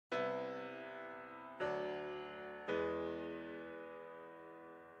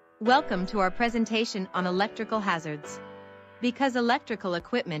Welcome to our presentation on electrical hazards. Because electrical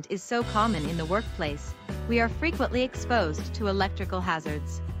equipment is so common in the workplace, we are frequently exposed to electrical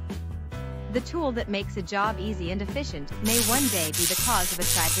hazards. The tool that makes a job easy and efficient may one day be the cause of a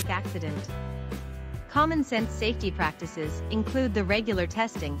tragic accident. Common sense safety practices include the regular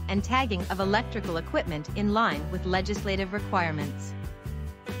testing and tagging of electrical equipment in line with legislative requirements.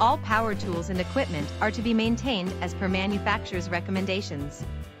 All power tools and equipment are to be maintained as per manufacturer's recommendations,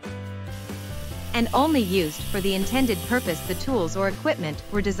 and only used for the intended purpose the tools or equipment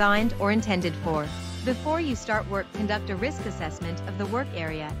were designed or intended for. Before you start work, conduct a risk assessment of the work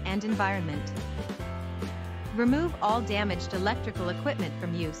area and environment. Remove all damaged electrical equipment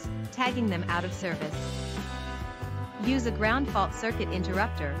from use, tagging them out of service. Use a ground fault circuit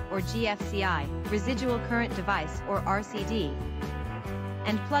interrupter or GFCI, residual current device or RCD,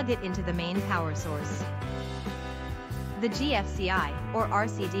 and plug it into the main power source. The GFCI, or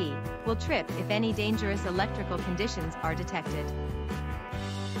RCD, will trip if any dangerous electrical conditions are detected.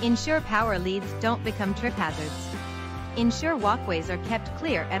 Ensure power leads don't become trip hazards. Ensure walkways are kept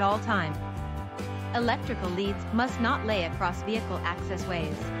clear at all times. Electrical leads must not lay across vehicle access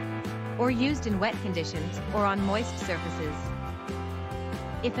ways, or used in wet conditions or on moist surfaces.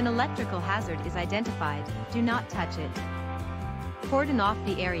 If an electrical hazard is identified, do not touch it. Cordon off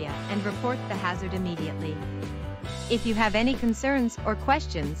the area and report the hazard immediately. If you have any concerns or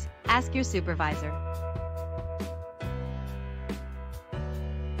questions, ask your supervisor.